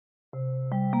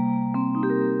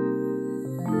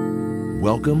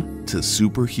Welcome to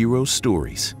Superhero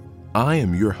Stories. I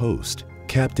am your host,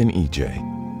 Captain EJ.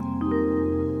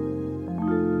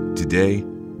 Today,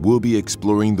 we'll be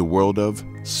exploring the world of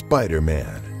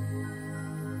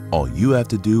Spider-Man. All you have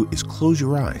to do is close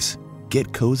your eyes,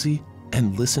 get cozy,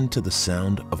 and listen to the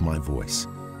sound of my voice.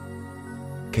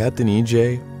 Captain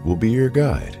EJ will be your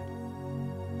guide.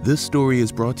 This story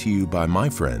is brought to you by my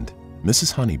friend,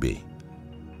 Mrs. Honeybee.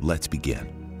 Let's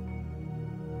begin.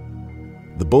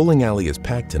 The bowling alley is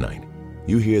packed tonight.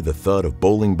 You hear the thud of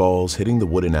bowling balls hitting the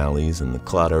wooden alleys and the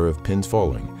clatter of pins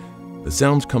falling. The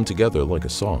sounds come together like a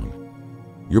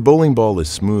song. Your bowling ball is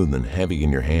smooth and heavy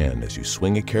in your hand as you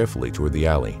swing it carefully toward the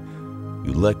alley.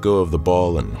 You let go of the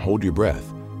ball and hold your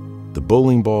breath. The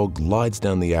bowling ball glides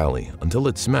down the alley until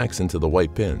it smacks into the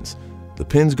white pins. The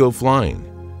pins go flying.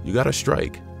 You got a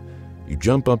strike. You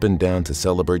jump up and down to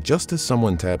celebrate just as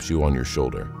someone taps you on your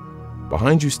shoulder.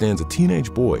 Behind you stands a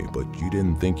teenage boy, but you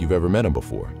didn't think you've ever met him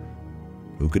before.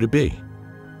 Who could it be?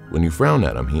 When you frown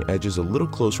at him, he edges a little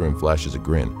closer and flashes a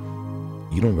grin.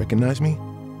 "You don't recognize me?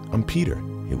 I'm Peter,"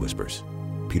 he whispers.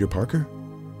 "Peter Parker?"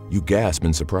 You gasp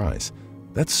in surprise.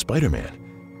 That's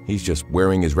Spider-Man. He's just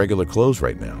wearing his regular clothes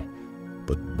right now.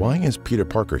 But why is Peter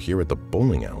Parker here at the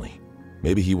bowling alley?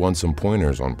 Maybe he wants some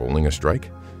pointers on bowling a strike?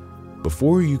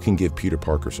 Before you can give Peter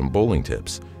Parker some bowling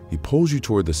tips, he pulls you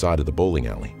toward the side of the bowling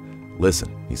alley.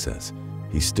 "Listen," he says.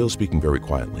 He's still speaking very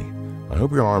quietly. "I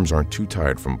hope your arms aren't too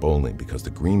tired from bowling because the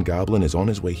Green Goblin is on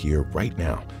his way here right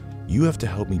now. You have to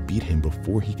help me beat him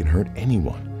before he can hurt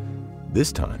anyone.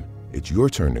 This time, it's your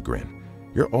turn to grin.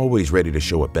 You're always ready to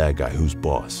show a bad guy who's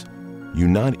boss." You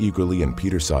nod eagerly and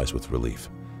Peter sighs with relief.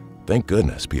 "Thank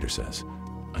goodness," Peter says.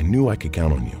 "I knew I could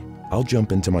count on you. I'll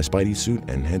jump into my Spidey suit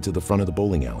and head to the front of the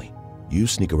bowling alley. You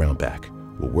sneak around back.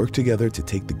 We'll work together to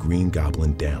take the Green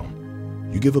Goblin down."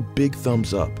 You give a big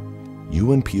thumbs up.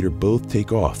 You and Peter both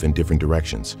take off in different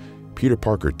directions. Peter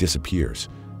Parker disappears,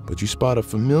 but you spot a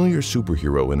familiar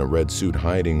superhero in a red suit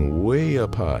hiding way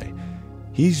up high.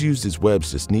 He's used his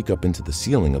webs to sneak up into the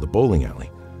ceiling of the bowling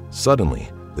alley. Suddenly,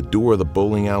 the door of the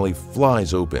bowling alley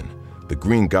flies open. The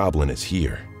Green Goblin is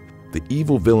here. The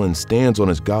evil villain stands on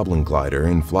his goblin glider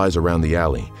and flies around the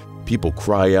alley. People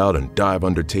cry out and dive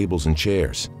under tables and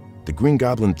chairs. The Green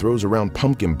Goblin throws around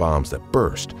pumpkin bombs that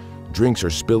burst. Drinks are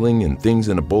spilling and things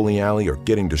in a bowling alley are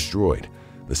getting destroyed.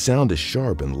 The sound is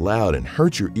sharp and loud and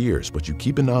hurts your ears, but you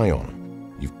keep an eye on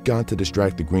him. You've got to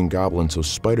distract the Green Goblin so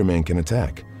Spider-Man can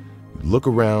attack. You look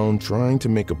around, trying to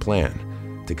make a plan.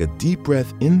 Take a deep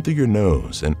breath in through your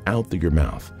nose and out through your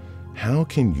mouth. How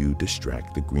can you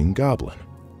distract the Green Goblin?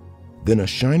 Then a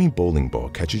shiny bowling ball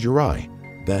catches your eye.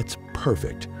 That's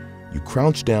perfect. You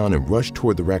crouch down and rush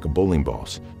toward the rack of bowling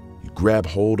balls. You grab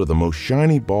hold of the most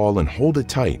shiny ball and hold it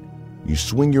tight. You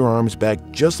swing your arms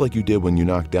back just like you did when you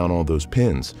knocked down all those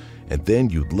pins, and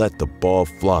then you let the ball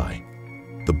fly.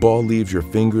 The ball leaves your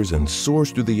fingers and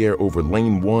soars through the air over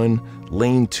lane 1,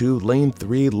 lane 2, lane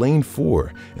 3, lane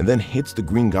 4, and then hits the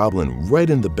Green Goblin right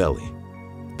in the belly.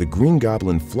 The Green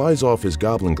Goblin flies off his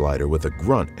goblin glider with a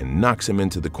grunt and knocks him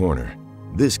into the corner.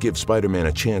 This gives Spider-Man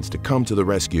a chance to come to the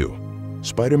rescue.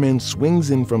 Spider-Man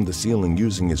swings in from the ceiling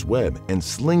using his web and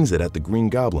slings it at the Green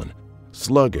Goblin.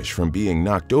 Sluggish from being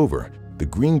knocked over, the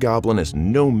Green Goblin is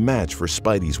no match for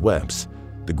Spidey's webs.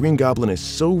 The Green Goblin is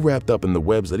so wrapped up in the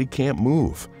webs that he can't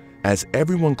move. As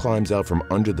everyone climbs out from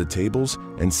under the tables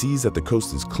and sees that the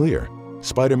coast is clear,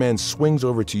 Spider-Man swings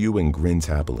over to you and grins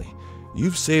happily.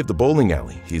 "You've saved the bowling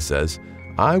alley," he says.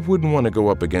 "I wouldn't want to go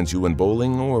up against you in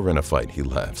bowling or in a fight," he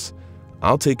laughs.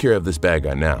 "I'll take care of this bad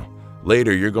guy now.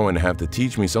 Later, you're going to have to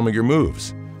teach me some of your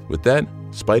moves." With that,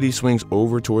 Spidey swings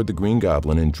over toward the Green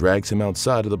Goblin and drags him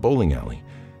outside of the bowling alley.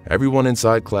 Everyone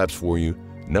inside claps for you,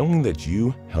 knowing that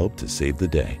you helped to save the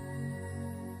day.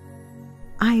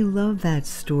 I love that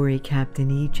story,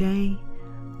 Captain EJ.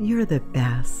 You're the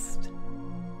best.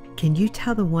 Can you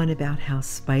tell the one about how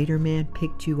Spider-Man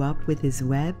picked you up with his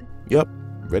web? Yep,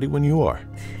 ready when you are.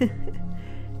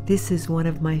 This is one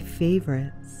of my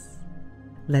favorites.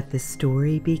 Let the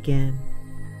story begin.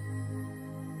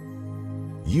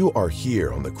 You are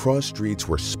here on the cross streets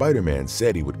where Spider-Man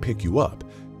said he would pick you up.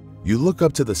 You look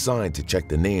up to the sign to check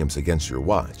the names against your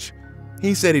watch.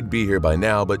 He said he'd be here by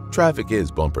now, but traffic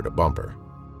is bumper to bumper.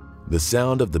 The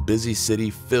sound of the busy city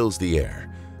fills the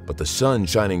air, but the sun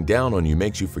shining down on you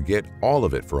makes you forget all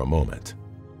of it for a moment.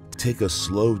 Take a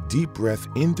slow, deep breath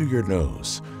in through your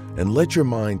nose and let your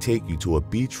mind take you to a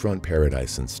beachfront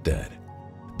paradise instead.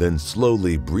 Then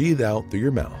slowly breathe out through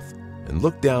your mouth and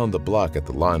look down the block at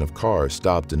the line of cars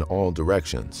stopped in all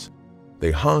directions.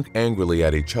 They honk angrily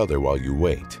at each other while you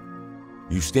wait.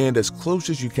 You stand as close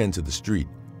as you can to the street.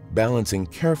 balancing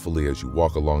carefully as you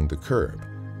walk along the curb.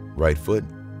 Right foot,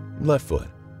 left foot,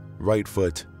 right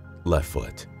foot, left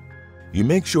foot. You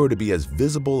make sure to be as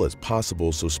visible as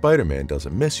possible so Spider-Man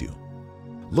doesn't miss you.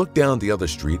 Look down the other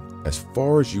street as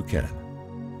far as you can.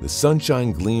 The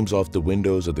sunshine gleams off the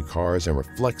windows of the cars and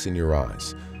reflects in your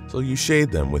eyes, so you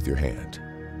shade them with your hand.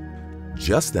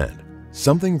 Just then,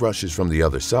 something rushes from the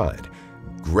other side,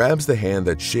 grabs the hand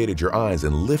that shaded your eyes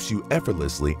and lifts you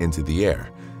effortlessly into the air.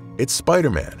 It's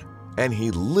Spider-Man, and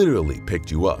he literally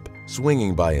picked you up,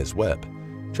 swinging by his web.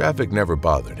 Traffic never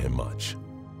bothered him much.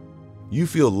 You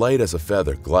feel light as a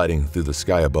feather gliding through the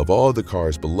sky above all the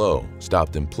cars below,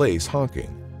 stopped in place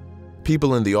honking.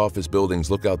 People in the office buildings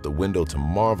look out the window to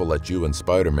marvel at you and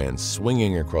Spider-Man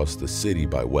swinging across the city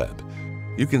by web.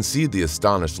 You can see the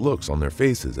astonished looks on their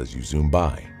faces as you zoom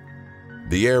by.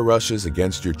 The air rushes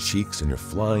against your cheeks and you're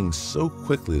flying so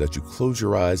quickly that you close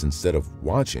your eyes instead of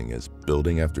watching as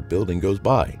building after building goes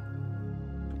by.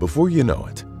 Before you know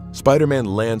it, Spider-Man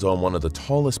lands on one of the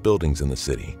tallest buildings in the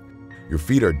city. Your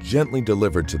feet are gently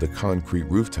delivered to the concrete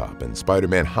rooftop and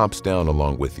Spider-Man hops down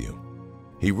along with you.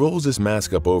 He rolls his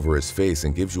mask up over his face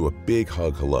and gives you a big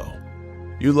hug hello.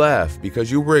 You laugh because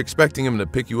you were expecting him to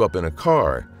pick you up in a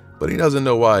car, but he doesn't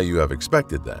know why you have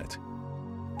expected that.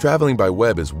 Traveling by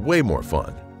web is way more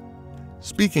fun.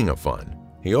 Speaking of fun,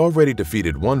 he already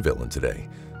defeated one villain today,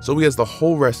 so he has the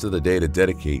whole rest of the day to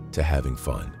dedicate to having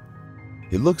fun.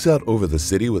 He looks out over the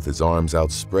city with his arms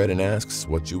outspread and asks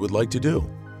what you would like to do.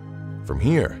 From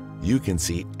here, you can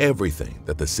see everything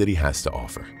that the city has to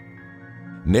offer.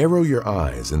 Narrow your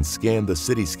eyes and scan the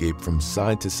cityscape from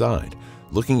side to side,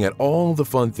 looking at all the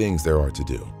fun things there are to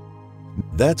do.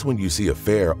 That's when you see a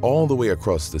fair all the way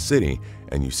across the city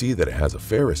and you see that it has a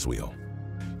Ferris wheel.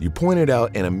 You point it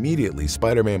out and immediately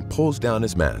Spider-Man pulls down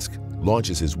his mask,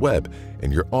 launches his web,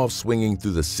 and you're off swinging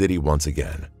through the city once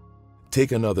again.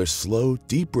 Take another slow,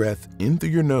 deep breath in through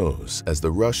your nose as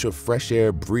the rush of fresh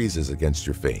air breezes against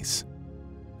your face.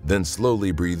 Then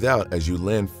slowly breathe out as you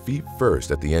land feet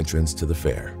first at the entrance to the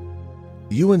fair.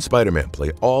 You and Spider-Man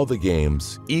play all the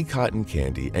games, eat cotton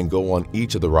candy, and go on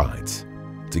each of the rides.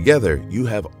 Together, you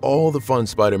have all the fun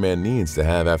Spider-Man needs to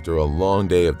have after a long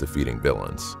day of defeating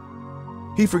villains.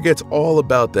 He forgets all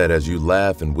about that as you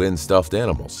laugh and win stuffed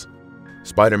animals.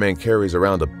 Spider-Man carries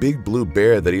around a big blue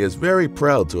bear that he is very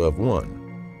proud to have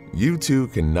won. You two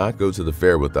cannot go to the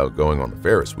fair without going on the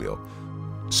Ferris wheel.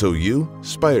 So you,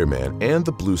 Spider-Man, and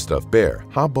the blue stuffed bear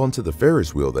hop onto the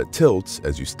Ferris wheel that tilts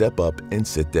as you step up and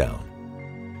sit down.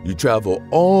 You travel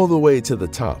all the way to the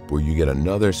top where you get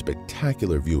another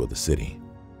spectacular view of the city.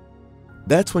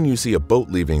 That's when you see a boat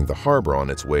leaving the harbor on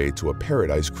its way to a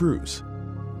paradise cruise.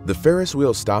 The Ferris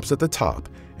wheel stops at the top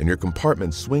and your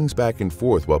compartment swings back and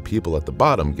forth while people at the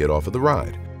bottom get off of the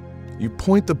ride. You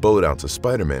point the boat out to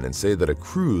Spider-Man and say that a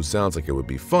cruise sounds like it would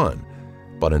be fun,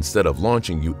 but instead of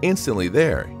launching you instantly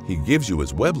there, he gives you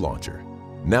his web launcher.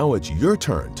 Now it's your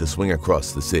turn to swing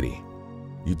across the city.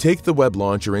 You take the web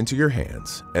launcher into your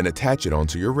hands and attach it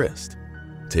onto your wrist.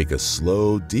 Take a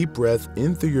slow, deep breath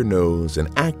in through your nose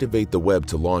and activate the web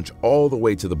to launch all the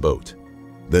way to the boat.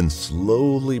 Then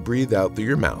slowly breathe out through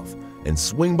your mouth and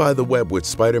swing by the web with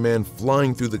Spider-Man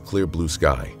flying through the clear blue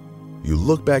sky. You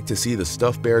look back to see the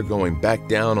stuffed bear going back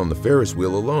down on the Ferris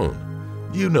wheel alone.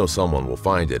 You know someone will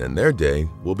find it and their day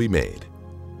will be made.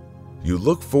 You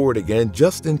look forward again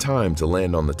just in time to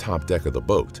land on the top deck of the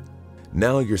boat.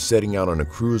 Now you're setting out on a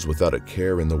cruise without a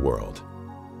care in the world.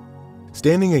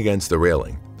 Standing against the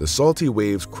railing, the salty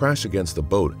waves crash against the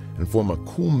boat and form a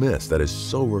cool mist that is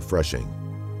so refreshing.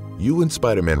 You and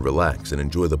Spider-Man relax and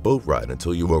enjoy the boat ride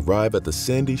until you arrive at the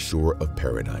sandy shore of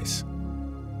paradise.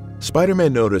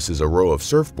 Spider-Man notices a row of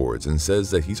surfboards and says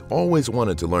that he's always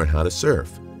wanted to learn how to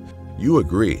surf. You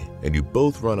agree, and you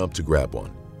both run up to grab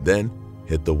one, then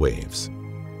hit the waves.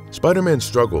 Spider-Man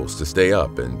struggles to stay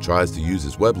up and tries to use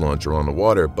his web launcher on the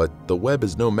water, but the web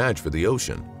is no match for the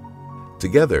ocean.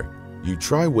 Together, you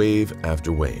try wave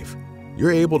after wave.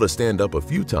 You're able to stand up a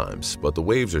few times, but the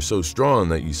waves are so strong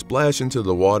that you splash into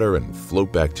the water and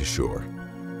float back to shore.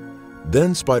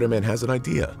 Then Spider-Man has an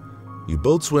idea. You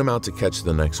both swim out to catch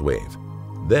the next wave.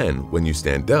 Then, when you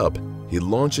stand up, he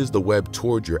launches the web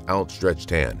toward your outstretched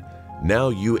hand. Now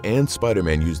you and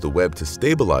Spider-Man use the web to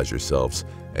stabilize yourselves,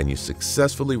 and you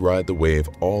successfully ride the wave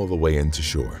all the way into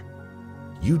shore.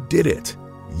 You did it!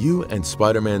 You and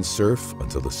Spider-Man surf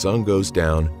until the sun goes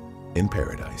down in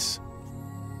paradise.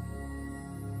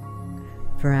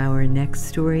 For our next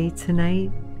story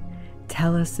tonight,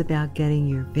 tell us about getting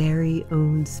your very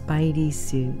own Spidey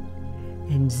suit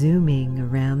and zooming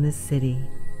around the city.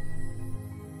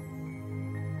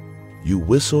 You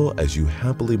whistle as you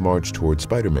happily march toward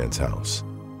Spider-Man's house.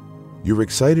 You're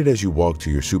excited as you walk to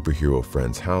your superhero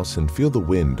friend's house and feel the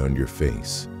wind on your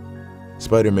face.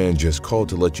 Spider-Man just called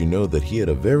to let you know that he had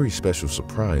a very special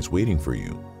surprise waiting for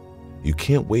you. You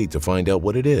can't wait to find out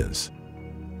what it is.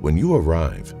 When you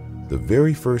arrive, the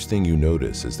very first thing you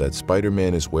notice is that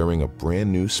Spider-Man is wearing a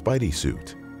brand new Spidey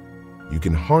suit. You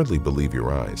can hardly believe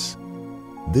your eyes.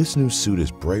 This new suit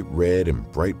is bright red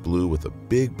and bright blue with a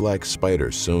big black spider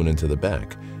sewn into the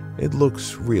back. It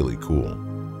looks really cool.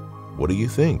 "What do you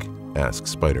think?" asks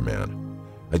Spider-Man.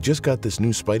 "I just got this new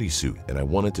Spidey suit and I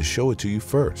wanted to show it to you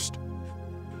first."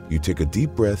 You take a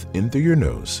deep breath in through your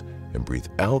nose and breathe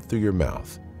out through your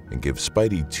mouth and give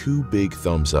Spidey 2 big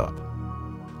thumbs up.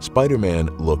 Spider-Man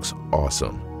looks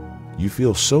awesome. You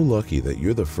feel so lucky that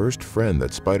you're the first friend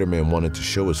that Spider-Man wanted to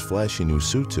show his flashy new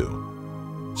suit to.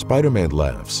 Spider-Man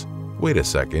laughs. "Wait a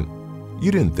second,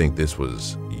 you didn't think this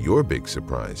was your big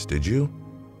surprise, did you?"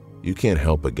 You can't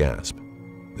help but gasp.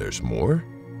 "There's more?"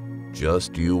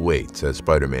 "Just you wait," says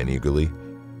Spider-Man eagerly.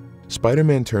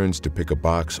 Spider-Man turns to pick a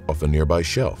box off a nearby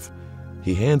shelf.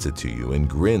 He hands it to you and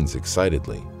grins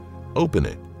excitedly. "Open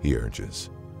it," he urges.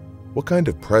 What kind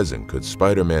of present could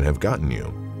Spider-Man have gotten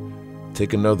you?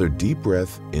 Take another deep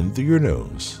breath in through your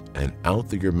nose and out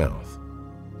through your mouth.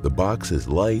 The box is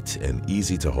light and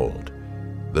easy to hold.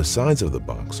 The sides of the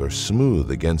box are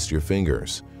smooth against your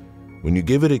fingers. When you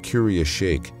give it a curious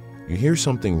shake, you hear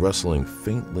something rustling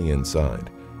faintly inside.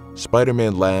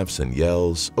 Spider-Man laughs and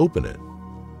yells, "Open it."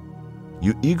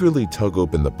 You eagerly tug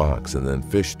open the box and then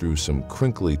fish through some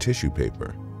crinkly tissue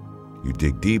paper. You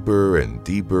dig deeper and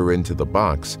deeper into the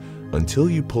box until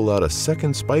you pull out a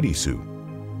second Spidey suit.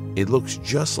 It looks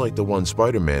just like the one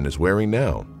Spider-Man is wearing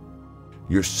now.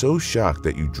 You're so shocked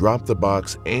that you drop the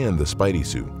box and the Spidey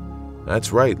suit.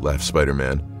 "That's right," laughs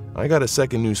Spider-Man. "I got a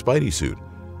second new Spidey suit.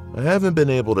 I haven't been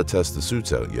able to test the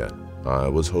suits out yet. I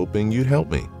was hoping you'd help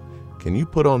me. Can you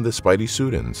put on this Spidey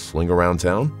suit and sling around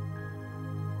town?"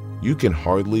 You can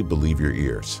hardly believe your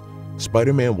ears.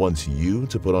 Spider-Man wants you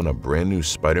to put on a brand new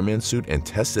Spider-Man suit and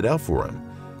test it out for him.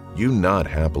 You nod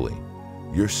happily.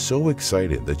 You're so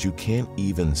excited that you can't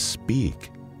even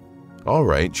speak. "All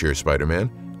right," cheers Spider-Man.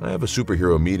 "I have a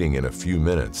superhero meeting in a few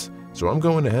minutes, so I'm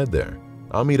going to head there.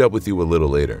 I'll meet up with you a little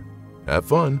later. Have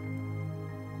fun."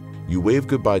 You wave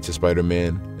goodbye to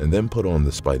Spider-Man and then put on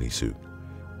the Spidey suit.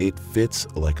 It fits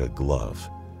like a glove.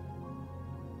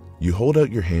 You hold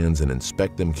out your hands and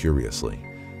inspect them curiously.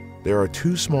 There are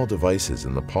 2 small devices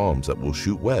in the palms that will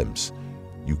shoot webs.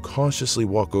 You cautiously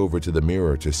walk over to the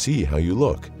mirror to see how you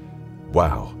look.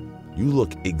 Wow, you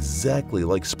look exactly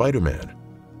like Spider-Man.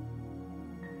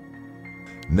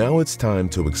 Now it's time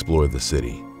to explore the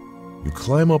city. You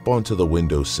climb up onto the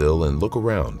windowsill and look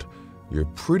around. You're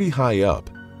pretty high up.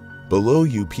 Below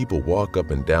you, people walk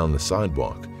up and down the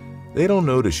sidewalk. They don't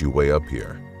notice you way up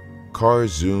here.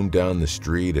 Cars zoom down the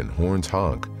street and horns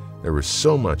honk. There is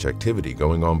so much activity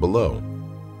going on below.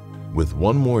 With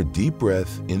one more deep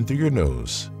breath in through your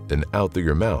nose and out through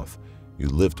your mouth, you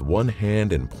lift one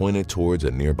hand and point it towards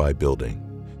a nearby building.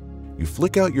 You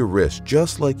flick out your wrist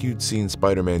just like you'd seen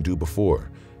Spider-Man do before,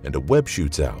 and a web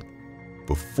shoots out.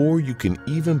 Before you can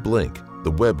even blink,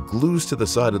 the web glues to the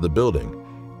side of the building.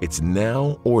 It's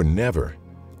now or never.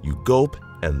 You gulp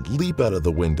and leap out of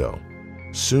the window.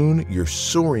 Soon, you're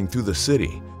soaring through the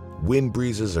city. Wind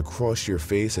breezes across your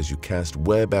face as you cast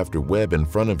web after web in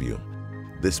front of you.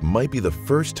 This might be the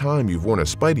first time you've worn a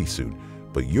Spidey suit,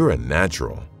 but you're a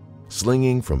natural.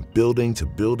 Slinging from building to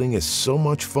building is so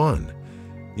much fun.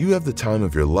 You have the time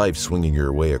of your life swinging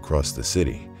your way across the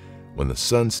city. When the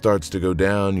sun starts to go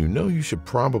down, you know you should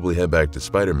probably head back to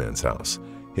Spider-Man's house.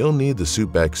 He'll need the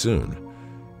suit back soon.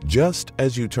 Just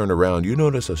as you turn around, you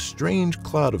notice a strange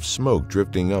cloud of smoke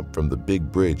drifting up from the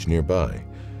big bridge nearby.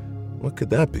 What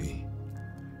could that be?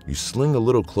 You sling a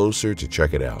little closer to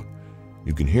check it out.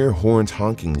 You can hear horns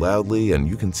honking loudly and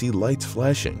you can see lights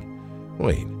flashing.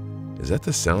 Wait, is that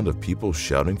the sound of people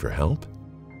shouting for help?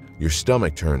 Your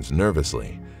stomach turns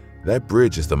nervously. That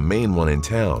bridge is the main one in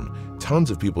town.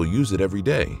 Tons of people use it every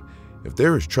day. If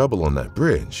there is trouble on that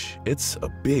bridge, it's a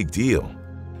big deal.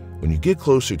 When you get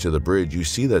closer to the bridge, you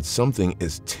see that something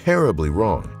is terribly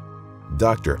wrong.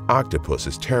 Dr. Octopus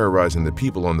is terrorizing the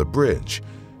people on the bridge.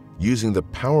 Using the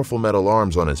powerful metal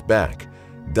arms on his back,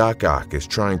 Doc Ock is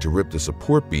trying to rip the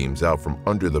support beams out from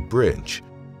under the bridge.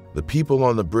 The people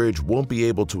on the bridge won't be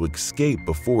able to escape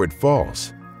before it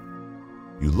falls.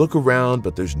 You look around,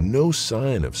 but there's no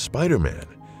sign of Spider-Man.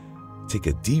 Take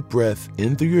a deep breath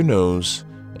in through your nose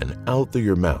and out through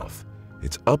your mouth.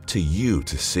 It's up to you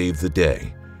to save the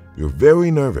day. You're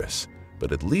very nervous,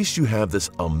 but at least you have this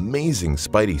amazing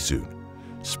Spidey suit.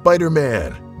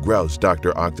 "Spider-Man!" growls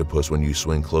Dr. Octopus when you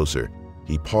swing closer.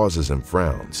 He pauses and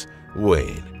frowns.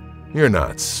 Wait, you're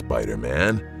not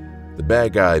Spider-Man. The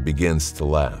bad guy begins to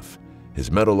laugh.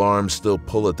 His metal arms still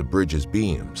pull at the bridge's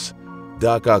beams.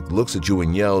 Doc Ock looks at you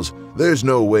and yells, "There's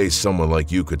no way someone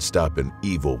like you could stop an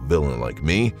evil villain like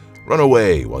me. Run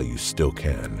away while you still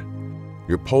can."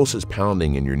 Your pulse is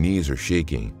pounding and your knees are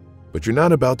shaking, but you're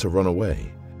not about to run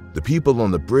away. The people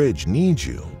on the bridge need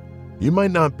you. You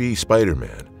might not be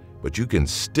Spider-Man, but you can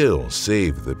still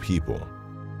save the people.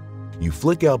 You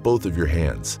flick out both of your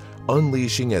hands,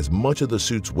 unleashing as much of the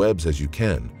suit's webs as you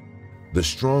can. The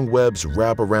strong webs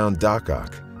wrap around Doc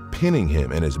Ock, pinning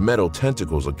him and his metal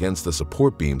tentacles against the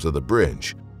support beams of the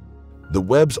bridge. The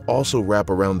webs also wrap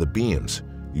around the beams.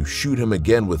 You shoot him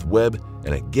again with web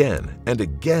and again and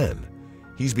again.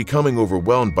 He's becoming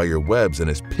overwhelmed by your webs and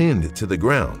is pinned to the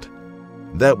ground.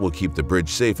 That will keep the bridge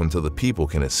safe until the people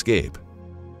can escape.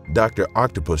 Dr.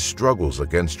 Octopus struggles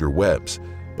against your webs,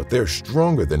 but they're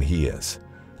stronger than he is.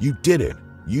 You did it.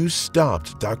 You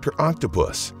stopped Dr.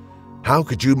 Octopus. "How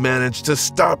could you manage to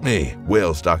stop me?"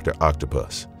 wails Dr.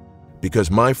 Octopus.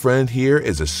 "Because my friend here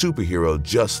is a superhero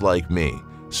just like me,"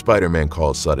 Spider-Man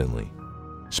calls suddenly.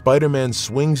 Spider-Man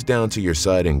swings down to your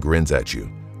side and grins at you.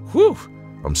 "Whew,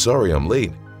 I'm sorry I'm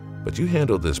late, but you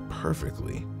handled this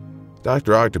perfectly.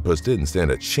 Dr. Octopus didn't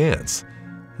stand a chance.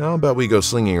 How about we go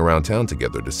slinging around town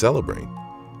together to celebrate?"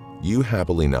 You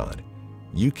happily nod.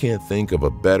 You can't think of a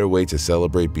better way to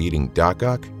celebrate beating Doc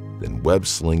Ock than web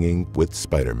slinging with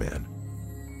Spider-Man.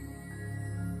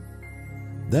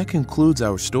 That concludes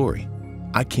our story.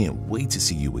 I can't wait to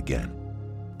see you again.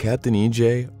 Captain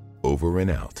EJ, over and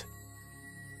out.